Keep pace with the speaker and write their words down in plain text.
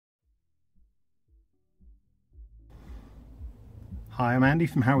Hi, I'm Andy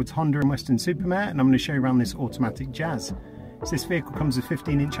from Howard's Honda and Western Supermare, and I'm going to show you around this automatic Jazz. So this vehicle comes with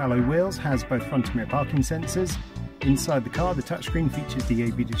 15-inch alloy wheels, has both front and rear parking sensors. Inside the car, the touchscreen features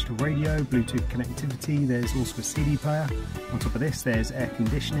DAB digital radio, Bluetooth connectivity, there's also a CD player. On top of this, there's air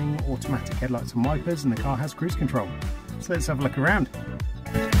conditioning, automatic headlights and wipers, and the car has cruise control. So let's have a look around.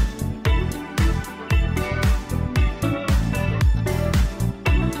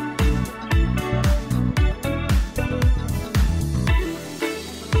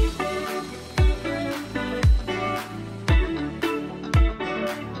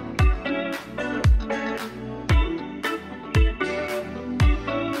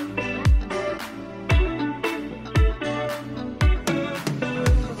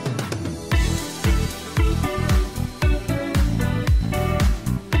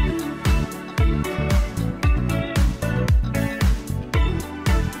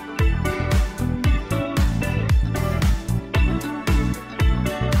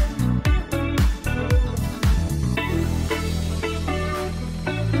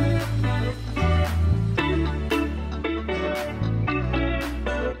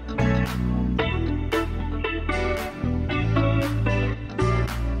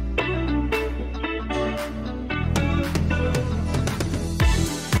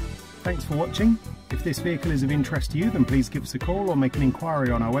 Thanks for watching. If this vehicle is of interest to you, then please give us a call or make an inquiry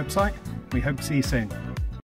on our website. We hope to see you soon.